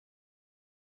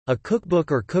A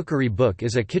cookbook or cookery book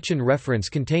is a kitchen reference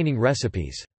containing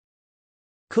recipes.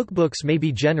 Cookbooks may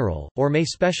be general, or may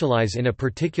specialize in a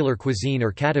particular cuisine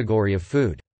or category of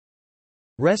food.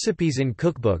 Recipes in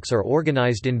cookbooks are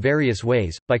organized in various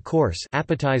ways, by course,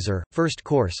 appetizer, first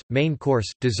course, main course,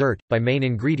 dessert, by main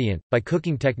ingredient, by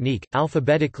cooking technique,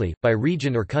 alphabetically, by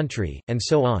region or country, and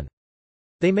so on.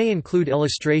 They may include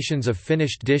illustrations of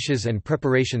finished dishes and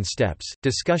preparation steps,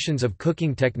 discussions of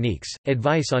cooking techniques,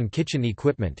 advice on kitchen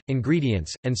equipment,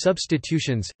 ingredients, and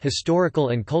substitutions, historical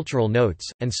and cultural notes,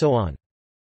 and so on.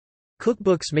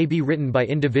 Cookbooks may be written by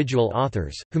individual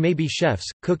authors, who may be chefs,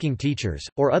 cooking teachers,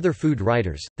 or other food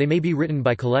writers. They may be written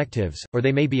by collectives, or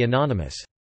they may be anonymous.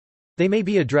 They may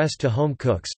be addressed to home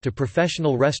cooks, to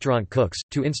professional restaurant cooks,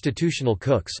 to institutional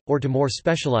cooks, or to more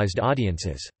specialized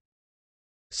audiences.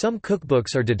 Some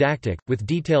cookbooks are didactic, with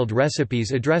detailed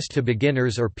recipes addressed to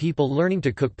beginners or people learning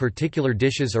to cook particular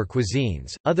dishes or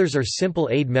cuisines. Others are simple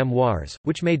aide-memoirs,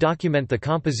 which may document the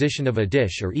composition of a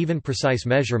dish or even precise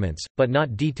measurements, but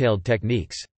not detailed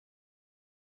techniques.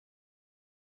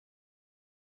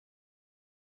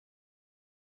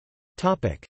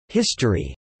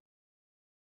 History.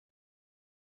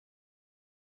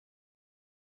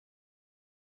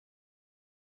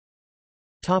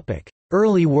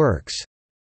 Early works.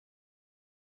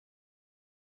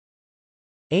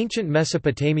 Ancient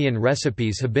Mesopotamian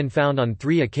recipes have been found on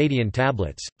 3 Akkadian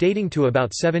tablets, dating to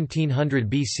about 1700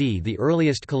 BC. The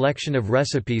earliest collection of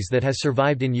recipes that has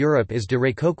survived in Europe is De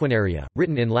Re Coquinaria,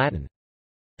 written in Latin.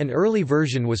 An early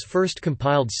version was first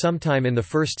compiled sometime in the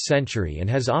 1st century and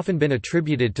has often been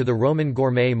attributed to the Roman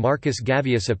gourmet Marcus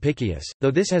Gavius Apicius,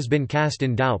 though this has been cast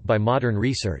in doubt by modern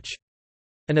research.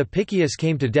 An Apicius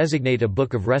came to designate a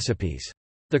book of recipes.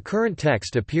 The current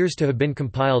text appears to have been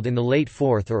compiled in the late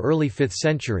 4th or early 5th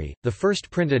century. The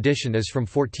first print edition is from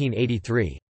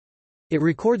 1483. It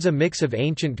records a mix of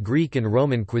ancient Greek and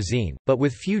Roman cuisine, but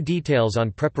with few details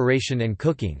on preparation and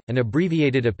cooking. An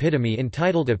abbreviated epitome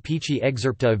entitled Apici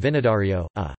Excerpta Vinidario,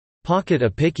 a pocket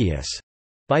Apicius,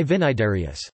 by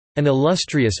Vinidarius, an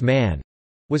illustrious man,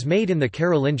 was made in the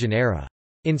Carolingian era.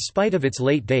 In spite of its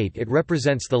late date, it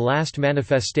represents the last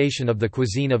manifestation of the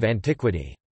cuisine of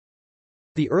antiquity.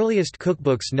 The earliest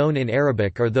cookbooks known in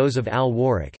Arabic are those of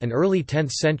Al-Warraq, an early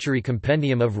 10th-century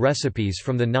compendium of recipes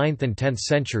from the 9th and 10th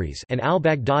centuries, and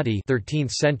Al-Baghdadi,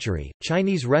 13th century.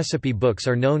 Chinese recipe books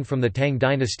are known from the Tang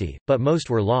dynasty, but most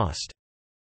were lost.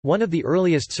 One of the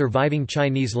earliest surviving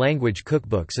Chinese-language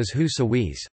cookbooks is Hu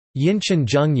Sui's Yinchen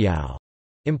Zhengyao,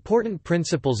 Important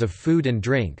Principles of Food and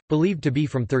Drink, believed to be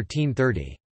from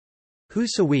 1330. Hu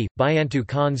Sui, Baiantu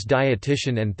Khan's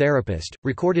dietitian and therapist,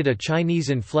 recorded a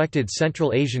Chinese-inflected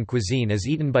Central Asian cuisine as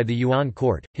eaten by the Yuan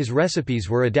court. His recipes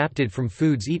were adapted from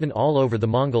foods eaten all over the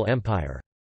Mongol Empire.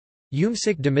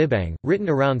 Yumsik Demibang, written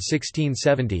around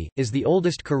 1670, is the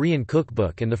oldest Korean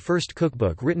cookbook and the first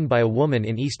cookbook written by a woman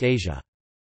in East Asia.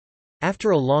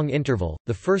 After a long interval,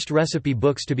 the first recipe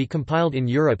books to be compiled in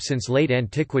Europe since late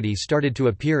antiquity started to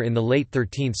appear in the late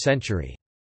 13th century.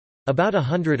 About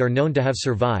 100 are known to have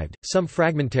survived, some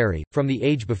fragmentary, from the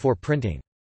age before printing.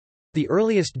 The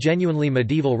earliest genuinely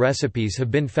medieval recipes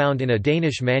have been found in a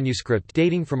Danish manuscript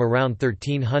dating from around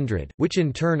 1300, which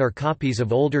in turn are copies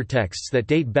of older texts that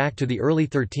date back to the early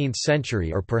 13th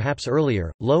century or perhaps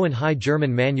earlier. Low and High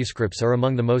German manuscripts are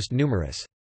among the most numerous.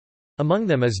 Among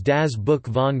them is Das Buch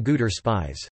von guter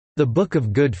Speise, the Book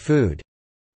of Good Food,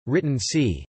 written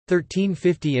c.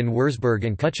 1350 in Würzburg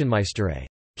and Küchenmeisterei,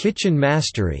 Kitchen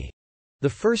Mastery, the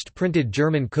first printed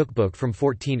German cookbook from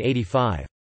 1485.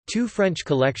 2 French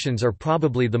collections are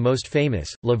probably the most famous.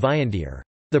 Le Viandier,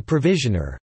 the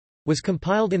Provisioner, was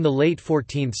compiled in the late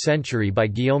 14th century by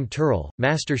Guillaume Turel,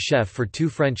 master chef for 2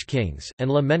 French kings, and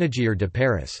Le Ménagier de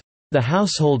Paris, the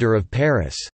Householder of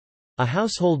Paris, a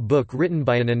household book written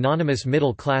by an anonymous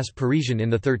middle-class Parisian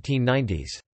in the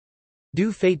 1390s.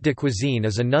 Du Fait de Cuisine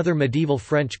is another medieval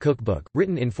French cookbook,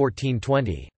 written in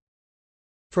 1420.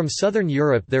 From southern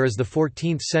Europe there is the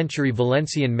 14th-century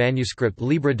Valencian manuscript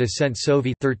Libre de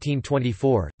Saint-Sauvy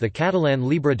 1324, the Catalan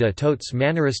Libre de tots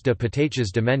maneres de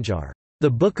patates de menjar, the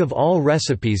Book of All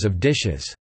Recipes of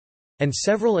Dishes, and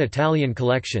several Italian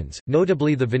collections,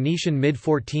 notably the Venetian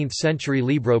mid-14th century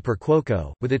Libro per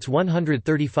Cuoco, with its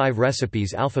 135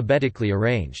 recipes alphabetically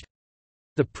arranged.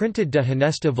 The printed De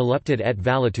Honesta Voluptate et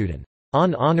Valetudine,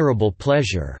 on honorable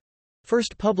pleasure,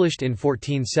 first published in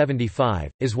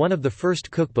 1475, is one of the first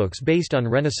cookbooks based on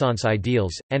Renaissance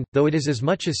ideals, and, though it is as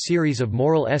much a series of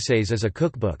moral essays as a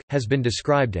cookbook, has been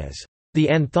described as the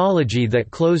anthology that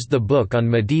closed the book on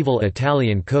medieval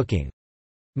Italian cooking.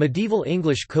 Medieval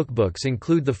English cookbooks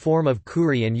include the form of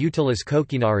Cury and Utilis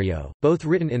Coquinario, both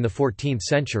written in the 14th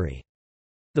century.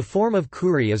 The Form of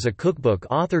Curry is a cookbook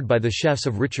authored by the chefs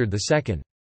of Richard II.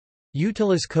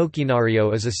 Utilis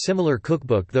Coquinario is a similar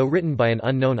cookbook though written by an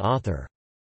unknown author.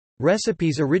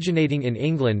 Recipes originating in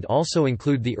England also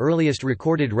include the earliest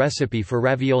recorded recipe for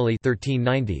ravioli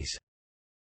 1390s.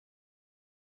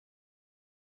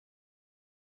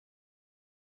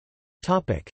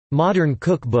 Modern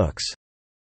cookbooks.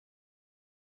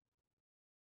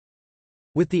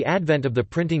 With the advent of the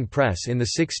printing press in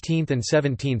the 16th and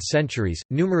 17th centuries,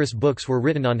 numerous books were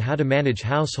written on how to manage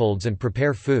households and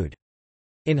prepare food.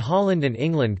 In Holland and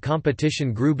England,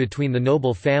 competition grew between the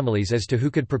noble families as to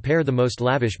who could prepare the most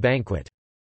lavish banquet.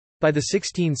 By the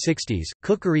 1660s,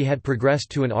 cookery had progressed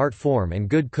to an art form and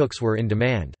good cooks were in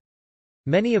demand.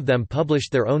 Many of them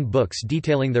published their own books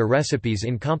detailing their recipes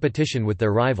in competition with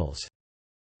their rivals.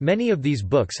 Many of these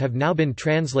books have now been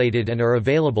translated and are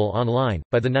available online.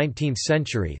 By the 19th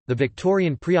century, the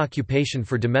Victorian preoccupation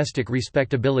for domestic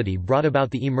respectability brought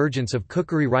about the emergence of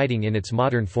cookery writing in its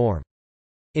modern form.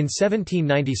 In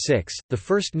 1796, the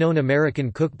first known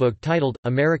American cookbook titled,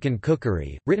 American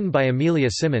Cookery, written by Amelia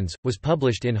Simmons, was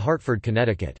published in Hartford,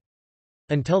 Connecticut.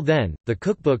 Until then, the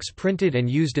cookbooks printed and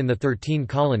used in the 13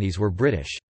 colonies were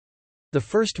British. The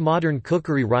first modern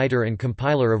cookery writer and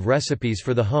compiler of recipes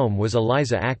for the home was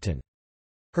Eliza Acton.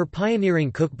 Her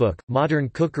pioneering cookbook, Modern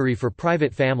Cookery for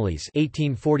Private Families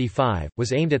 1845,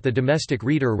 was aimed at the domestic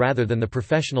reader rather than the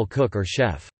professional cook or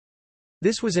chef.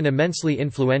 This was an immensely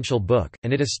influential book,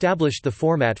 and it established the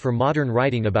format for modern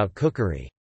writing about cookery.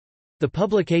 The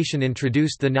publication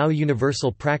introduced the now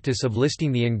universal practice of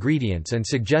listing the ingredients and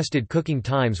suggested cooking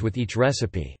times with each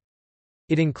recipe.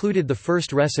 It included the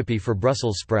first recipe for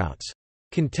Brussels sprouts.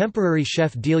 Contemporary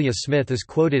chef Delia Smith is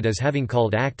quoted as having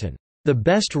called Acton, "the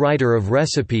best writer of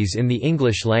recipes in the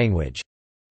English language."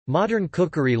 Modern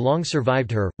Cookery long survived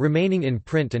her, remaining in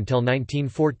print until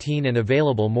 1914 and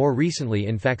available more recently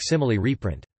in facsimile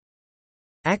reprint.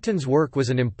 Acton's work was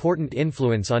an important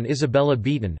influence on Isabella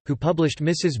Beeton, who published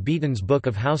Mrs. Beeton's Book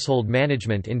of Household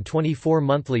Management in 24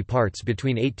 monthly parts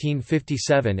between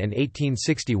 1857 and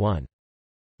 1861.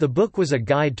 The book was a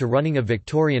guide to running a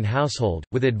Victorian household,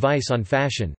 with advice on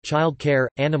fashion, child care,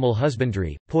 animal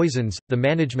husbandry, poisons, the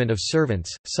management of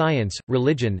servants, science,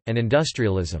 religion, and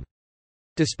industrialism.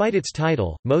 Despite its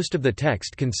title, most of the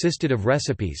text consisted of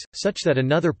recipes, such that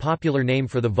another popular name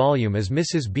for the volume is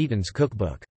Mrs. Beeton's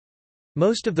Cookbook.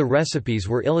 Most of the recipes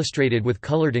were illustrated with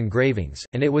colored engravings,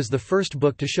 and it was the first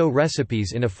book to show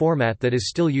recipes in a format that is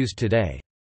still used today.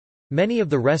 Many of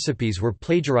the recipes were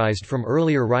plagiarized from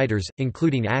earlier writers,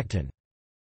 including Acton.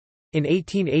 In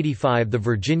 1885 the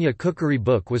Virginia Cookery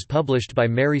Book was published by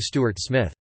Mary Stuart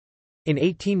Smith. In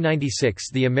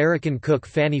 1896 the American cook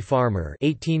Fanny Farmer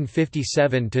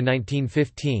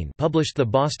 (1857–1915) published the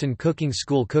Boston Cooking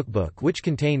School Cookbook, which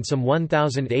contained some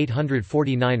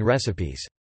 1,849 recipes.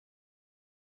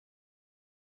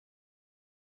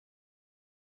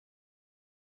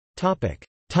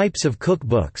 Types of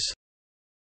cookbooks.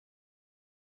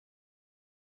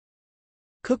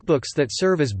 Cookbooks that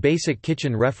serve as basic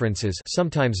kitchen references,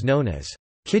 sometimes known as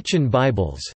kitchen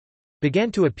Bibles,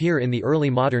 began to appear in the early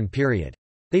modern period.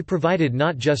 They provided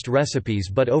not just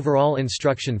recipes but overall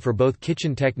instruction for both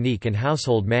kitchen technique and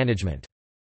household management.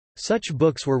 Such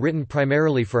books were written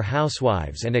primarily for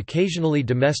housewives and occasionally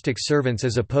domestic servants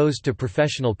as opposed to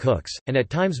professional cooks, and at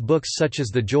times books such as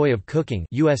The Joy of Cooking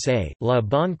USA, La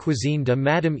Bonne Cuisine de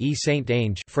Madame E.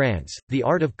 Saint-Ange France, The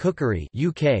Art of Cookery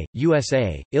UK,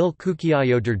 USA, Il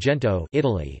Cucchiaio d'Argento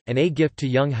Italy, and A Gift to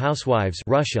Young Housewives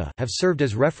Russia have served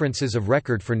as references of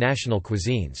record for national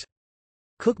cuisines.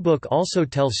 Cookbook also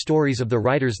tells stories of the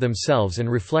writers themselves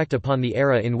and reflect upon the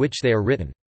era in which they are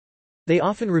written. They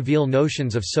often reveal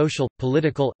notions of social,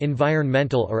 political,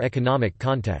 environmental or economic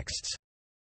contexts.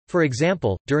 For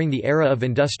example, during the era of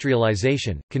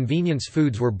industrialization, convenience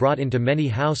foods were brought into many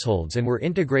households and were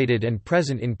integrated and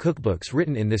present in cookbooks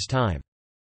written in this time.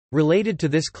 Related to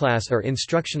this class are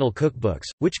instructional cookbooks,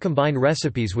 which combine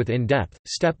recipes with in-depth,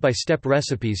 step-by-step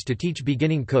recipes to teach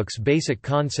beginning cooks basic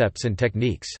concepts and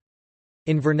techniques.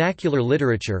 In vernacular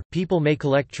literature, people may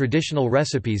collect traditional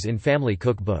recipes in family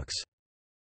cookbooks.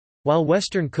 While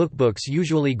Western cookbooks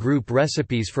usually group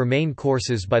recipes for main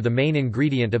courses by the main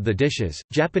ingredient of the dishes,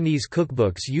 Japanese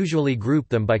cookbooks usually group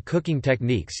them by cooking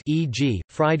techniques, e.g.,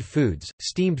 fried foods,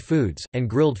 steamed foods, and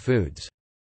grilled foods.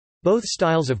 Both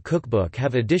styles of cookbook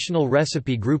have additional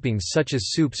recipe groupings such as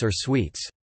soups or sweets.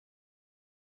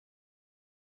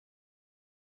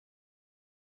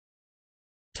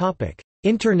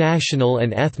 International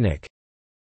and ethnic.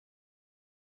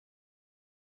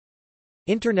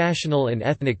 International and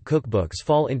ethnic cookbooks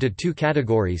fall into two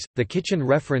categories: the kitchen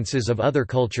references of other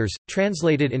cultures,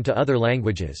 translated into other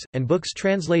languages, and books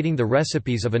translating the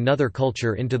recipes of another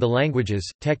culture into the languages,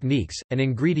 techniques, and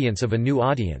ingredients of a new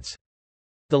audience.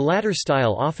 The latter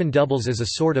style often doubles as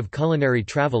a sort of culinary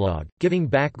travelogue, giving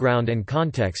background and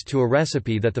context to a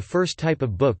recipe that the first type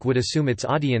of book would assume its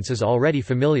audience is already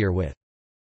familiar with.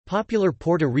 Popular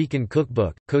Puerto Rican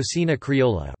cookbook, Cocina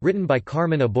Criolla, written by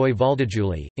Carmen Aboy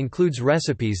Valdejuli, includes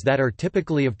recipes that are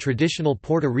typically of traditional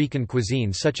Puerto Rican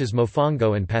cuisine such as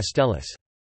mofongo and pasteles.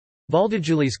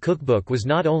 Valdejuli's cookbook was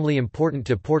not only important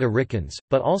to Puerto Ricans,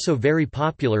 but also very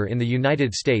popular in the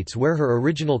United States, where her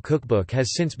original cookbook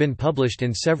has since been published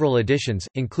in several editions,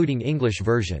 including English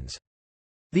versions.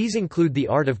 These include The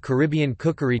Art of Caribbean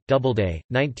Cookery, Doubleday,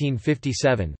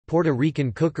 1957, Puerto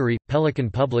Rican Cookery, Pelican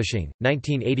Publishing,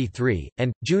 1983,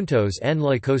 and Juntos en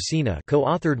la Cocina,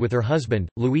 co-authored with her husband,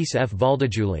 Luis F.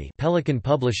 Valdejuli, Pelican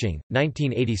Publishing,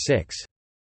 1986.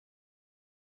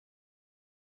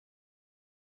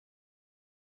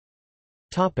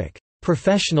 Topic: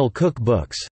 Professional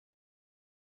cookbooks.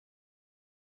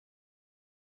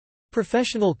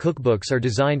 Professional cookbooks are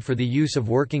designed for the use of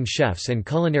working chefs and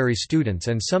culinary students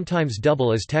and sometimes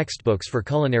double as textbooks for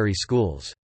culinary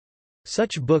schools.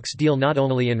 Such books deal not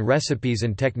only in recipes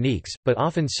and techniques, but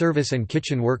often service and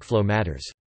kitchen workflow matters.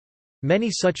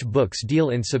 Many such books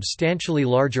deal in substantially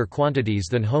larger quantities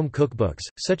than home cookbooks,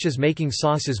 such as making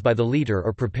sauces by the liter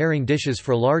or preparing dishes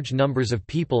for large numbers of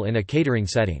people in a catering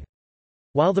setting.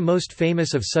 While the most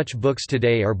famous of such books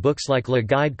today are books like Le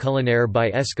Guide Culinaire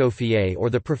by Escoffier or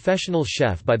The Professional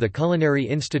Chef by the Culinary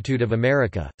Institute of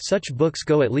America, such books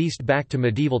go at least back to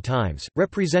medieval times,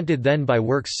 represented then by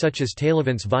works such as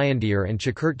Taillevent's Viandier and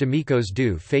Chakurt de Micot's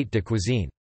Du Fait de Cuisine.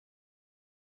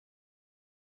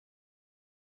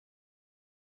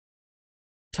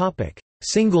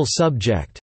 Single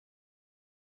subject.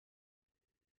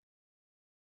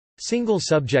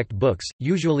 Single-subject books,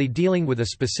 usually dealing with a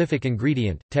specific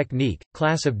ingredient, technique,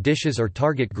 class of dishes or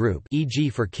target group, e.g.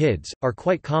 for kids, are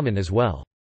quite common as well.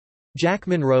 Jack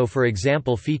Monroe, for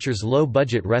example, features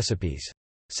low-budget recipes.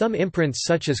 Some imprints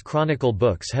such as Chronicle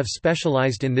Books have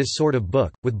specialized in this sort of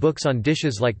book, with books on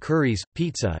dishes like curries,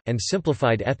 pizza, and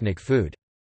simplified ethnic food.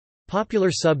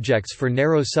 Popular subjects for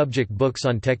narrow-subject books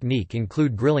on technique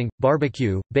include grilling,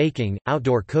 barbecue, baking,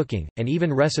 outdoor cooking, and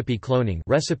even recipe cloning.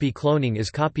 Recipe cloning is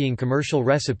copying commercial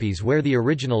recipes where the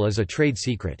original is a trade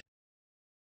secret.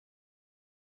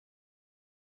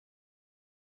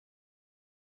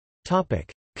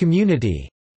 Community.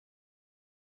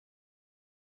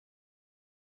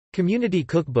 Community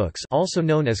cookbooks, also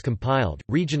known as compiled,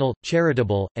 regional,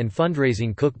 charitable, and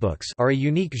fundraising cookbooks, are a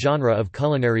unique genre of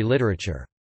culinary literature.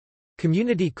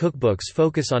 Community cookbooks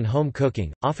focus on home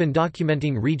cooking, often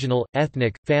documenting regional,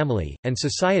 ethnic, family, and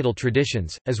societal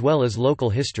traditions, as well as local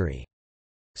history.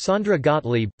 Sandra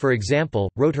Gottlieb, for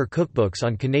example, wrote her cookbooks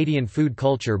on Canadian food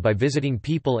culture by visiting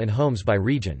people and homes by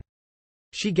region.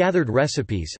 She gathered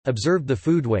recipes, observed the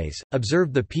foodways,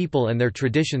 observed the people and their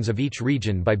traditions of each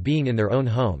region by being in their own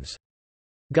homes.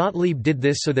 Gottlieb did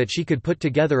this so that she could put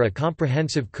together a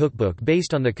comprehensive cookbook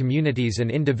based on the communities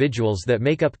and individuals that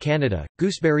make up Canada.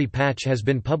 Gooseberry Patch has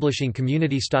been publishing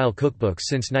community-style cookbooks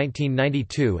since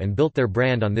 1992 and built their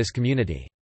brand on this community.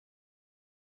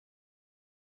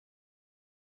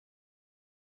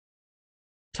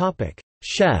 Topic: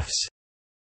 Chefs.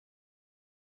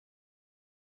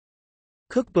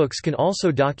 Cookbooks can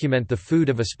also document the food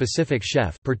of a specific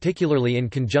chef, particularly in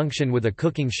conjunction with a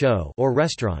cooking show or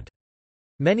restaurant.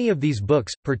 Many of these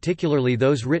books, particularly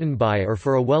those written by or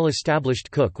for a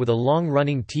well-established cook with a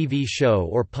long-running TV show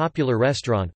or popular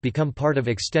restaurant, become part of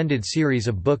extended series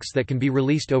of books that can be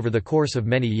released over the course of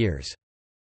many years.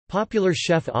 Popular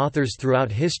chef authors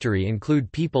throughout history include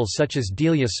people such as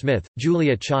Delia Smith,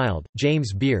 Julia Child,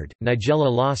 James Beard, Nigella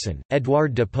Lawson,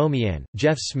 Edouard de Pomian,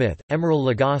 Jeff Smith, Emeril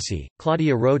Lagasse,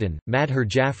 Claudia Roden, Madhur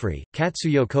Jaffrey,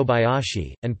 Katsuyo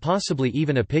Kobayashi, and possibly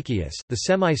even Apicius, the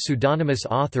semi-pseudonymous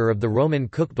author of the Roman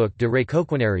cookbook De Re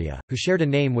Coquinaria, who shared a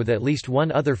name with at least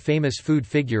one other famous food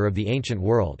figure of the ancient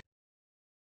world.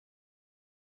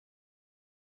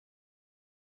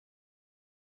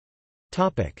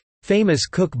 Famous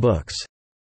cookbooks.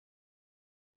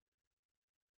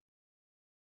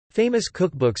 Famous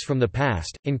cookbooks from the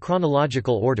past, in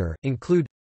chronological order, include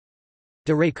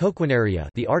De Re Coquinaria,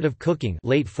 The Art of Cooking,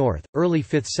 late 4th, early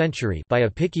 5th century, by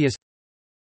Apicius.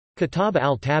 Kitab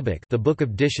al-Tabakh, The Book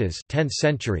of Dishes, 10th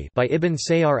century, by Ibn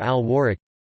Sayyar al-Warraq.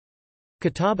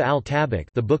 Kitab al-Tabakh,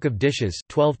 The Book of Dishes,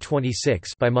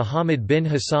 1226, by Muhammad bin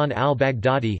Hassan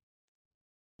al-Baghdadi.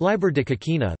 Liber de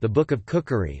Coquina, The Book of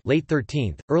Cookery, late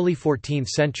 13th, early 14th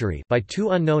century, by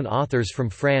two unknown authors from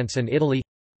France and Italy.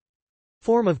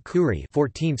 Form of Cury,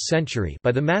 14th century,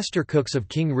 by the master cooks of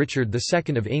King Richard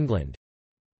II of England.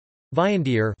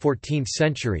 Viandier, 14th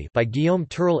century, by Guillaume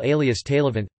Turel alias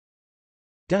Taillevent.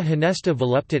 De Honesta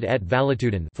voluptate et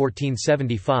valetudine,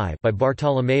 1475, by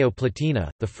Bartolomeo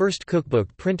Platina, the first cookbook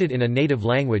printed in a native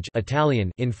language,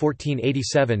 Italian, in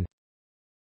 1487.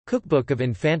 Cookbook of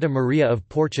Infanta Maria of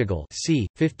Portugal, c.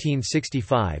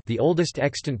 1565, the oldest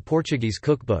extant Portuguese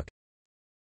cookbook.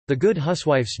 The Good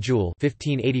Huswife's Jewel,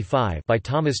 1585, by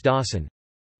Thomas Dawson.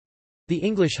 The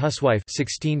English Huswife,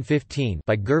 1615,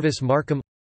 by Gervas Markham.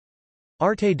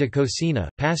 Arte de Cocina,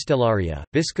 Pastellaria,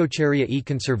 Biscocheria y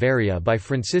Conserveria by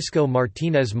Francisco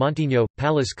Martínez Montiño,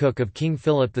 Palace Cook of King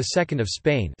Philip II of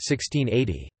Spain,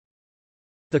 1680.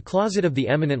 The Closet of the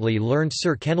Eminently Learned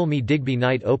Sir Kenelme Digby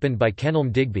Knight opened by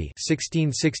Kenelm Digby,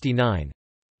 1669.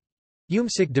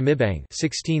 Umsik Demibang,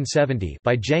 1670,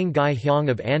 by Zhang Gai Hyang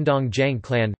of Andong Jiang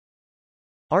Clan.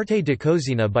 Arte de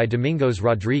Cocina by Domingos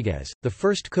Rodrigues, the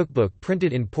first cookbook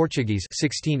printed in Portuguese,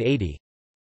 1680.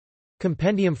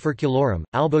 Compendium Ferculorum,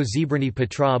 Albo Zebrani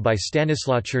Petra by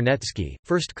Stanislaw Czernetsky,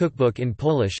 first cookbook in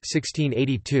Polish,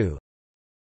 1682.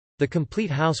 The Complete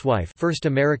Housewife, first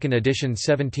American edition,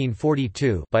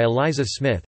 1742, by Eliza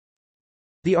Smith.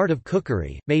 The Art of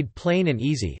Cookery, Made Plain and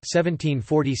Easy,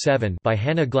 1747, by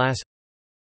Hannah Glass.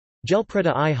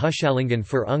 Gelpreda I Hushallingen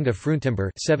für unge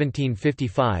Fruntimber,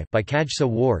 1755, by Kajsa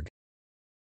Warg.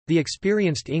 The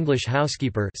Experienced English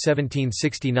Housekeeper,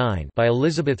 1769, by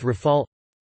Elizabeth Raffal.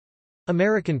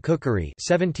 American Cookery,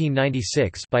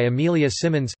 1796, by Amelia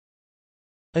Simmons.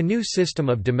 A New System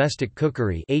of Domestic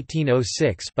Cookery,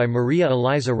 1806, by Maria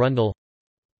Eliza Rundle.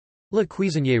 Le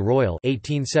Cuisinier Royal,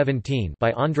 1817,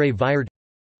 by André Viard.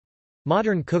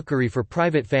 Modern Cookery for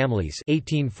Private Families,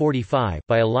 1845,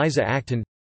 by Eliza Acton.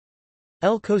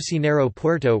 El Cocinero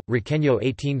Puerto Riqueño,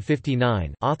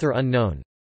 1859, author unknown.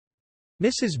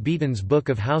 Mrs. Beaton's Book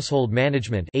of Household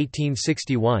Management,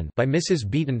 1861, by Mrs.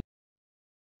 Beaton.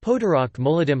 Podarok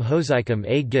Molodim Hozaikum,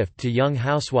 A Gift to Young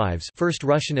Housewives, first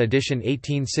Russian edition,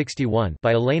 1861,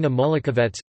 by Elena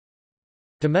Molikovets.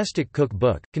 Domestic Cook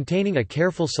Book, containing a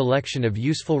careful selection of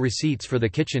useful receipts for the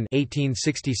kitchen,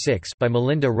 1866, by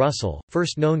Melinda Russell,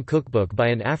 first known cookbook by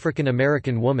an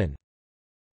African-American woman.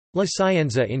 La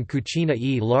Scienza in Cucina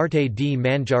e l'arte di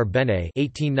mangiar bene,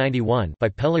 1891, by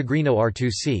Pellegrino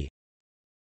Artusi.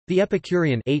 The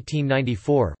Epicurean,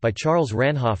 1894, by Charles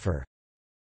Ranhofer.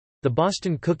 The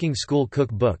Boston Cooking School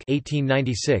Cookbook,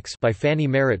 1896, by Fanny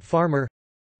Merritt Farmer.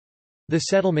 The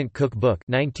Settlement Cookbook,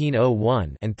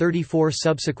 1901, and 34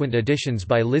 subsequent editions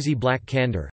by Lizzie Black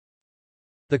Candor.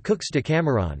 The Cook's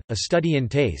Decameron, a study in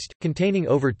taste, containing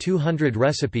over 200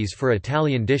 recipes for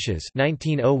Italian dishes,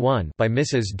 1901, by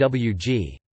Mrs. W.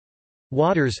 G.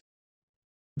 Waters.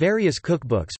 Various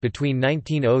cookbooks between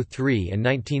 1903 and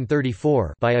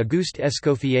 1934 by Auguste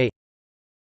Escoffier.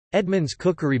 Edmonds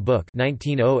Cookery Book,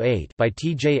 1908, by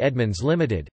T. J. Edmonds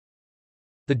Limited.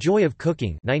 The Joy of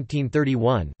Cooking,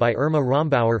 1931, by Irma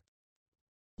Rombauer.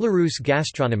 Larousse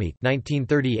Gastronomique,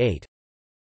 1938.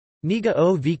 Niga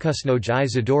o Vykusnoj I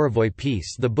Zadorovoy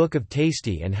Peace, The Book of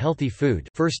Tasty and Healthy Food,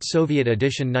 first Soviet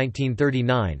edition,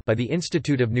 1939, by the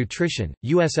Institute of Nutrition,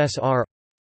 USSR.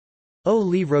 O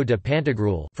Livro de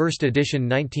Pantagruel, first edition,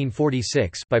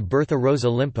 1946, by Bertha Rosa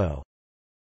Limpo.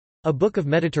 A Book of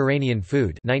Mediterranean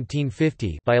Food,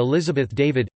 1950, by Elizabeth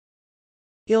David.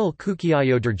 Il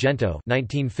Cucchiaio d'Argento,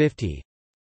 1950.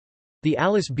 The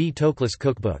Alice B. Toklas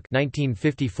Cookbook,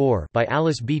 1954, by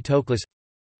Alice B. Toklas.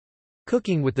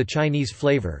 Cooking with the Chinese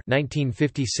Flavor,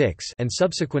 1956, and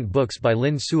subsequent books by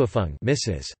Lin Suifeng,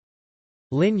 Mrs.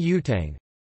 Lin Yutang.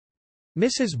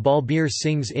 Mrs. Balbir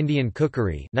Singh's Indian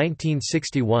Cookery,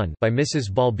 1961, by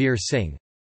Mrs. Balbir Singh.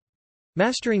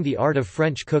 Mastering the Art of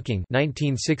French Cooking,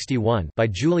 1961, by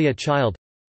Julia Child.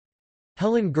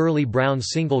 Helen Gurley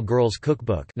Brown's Single Girls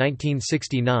Cookbook,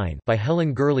 1969, by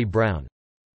Helen Gurley Brown.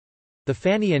 The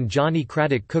Fanny and Johnny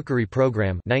Craddock Cookery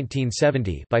Program,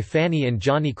 1970, by Fanny and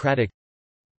Johnny Craddock.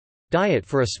 Diet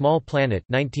for a Small Planet,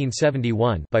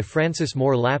 1971, by Francis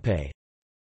Moore Lappe.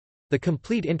 The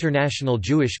Complete International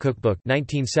Jewish Cookbook,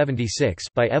 1976,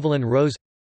 by Evelyn Rose.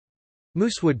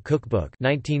 Moosewood Cookbook,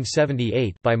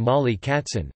 1978, by Molly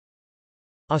Katzen.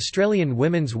 Australian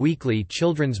Women's Weekly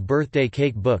Children's Birthday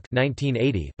Cake Book,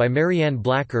 1980, by Marianne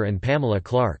Blacker and Pamela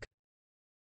Clark.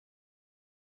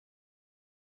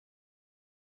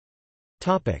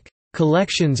 Topic: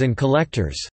 Collections and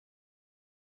collectors.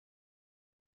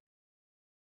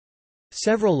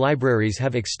 Several libraries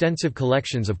have extensive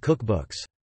collections of cookbooks.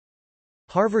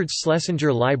 Harvard's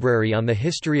Schlesinger Library on the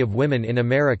History of Women in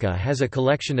America has a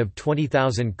collection of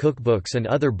 20,000 cookbooks and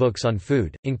other books on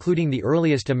food, including the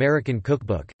earliest American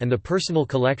cookbook, and the personal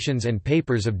collections and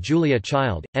papers of Julia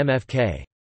Child, M.F.K.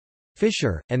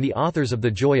 Fisher, and the authors of The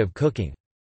Joy of Cooking.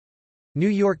 New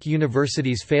York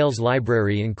University's Fales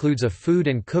Library includes a food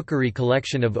and cookery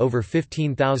collection of over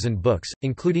 15,000 books,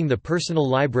 including the personal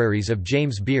libraries of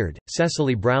James Beard,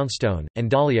 Cecily Brownstone, and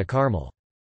Dahlia Carmel.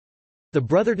 The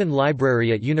Brotherton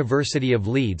Library at University of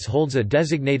Leeds holds a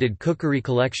designated cookery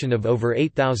collection of over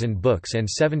 8,000 books and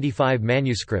 75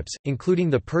 manuscripts, including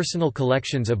the personal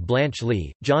collections of Blanche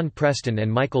Lee, John Preston,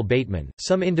 and Michael Bateman.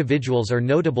 Some individuals are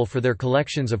notable for their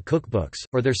collections of cookbooks,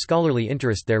 or their scholarly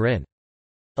interest therein.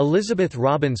 Elizabeth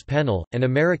Robbins Pennell, an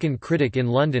American critic in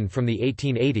London from the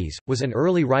 1880s, was an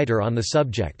early writer on the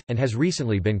subject, and has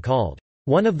recently been called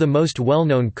one of the most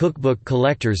well-known cookbook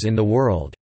collectors in the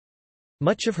world.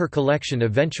 Much of her collection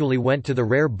eventually went to the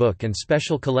Rare Book and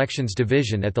Special Collections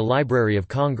Division at the Library of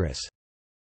Congress.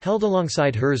 Held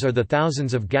alongside hers are the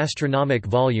thousands of gastronomic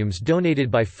volumes donated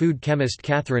by food chemist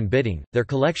Catherine Bitting. Their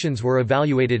collections were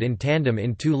evaluated in tandem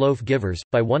in Two Loaf Givers,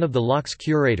 by one of the Locke's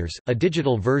curators. A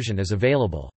digital version is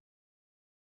available.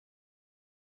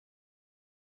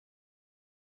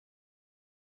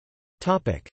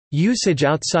 Usage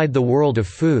outside the world of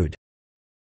food.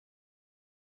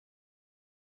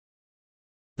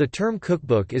 The term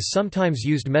cookbook is sometimes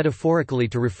used metaphorically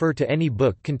to refer to any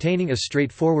book containing a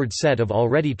straightforward set of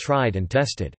already tried and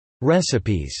tested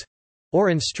recipes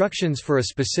or instructions for a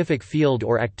specific field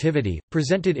or activity,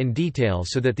 presented in detail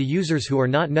so that the users who are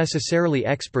not necessarily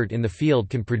expert in the field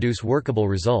can produce workable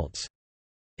results.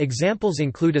 Examples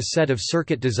include a set of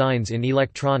circuit designs in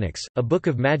electronics, a book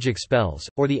of magic spells,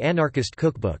 or the Anarchist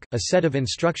Cookbook, a set of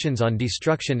instructions on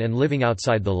destruction and living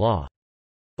outside the law.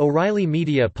 O'Reilly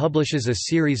Media publishes a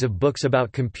series of books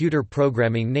about computer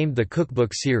programming named the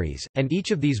Cookbook series, and each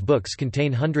of these books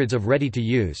contain hundreds of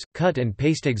ready-to-use,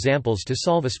 cut-and-paste examples to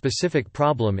solve a specific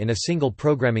problem in a single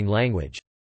programming language.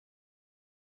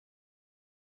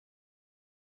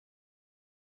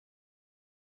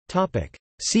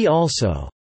 See also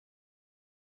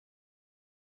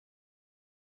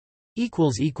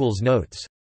 == Notes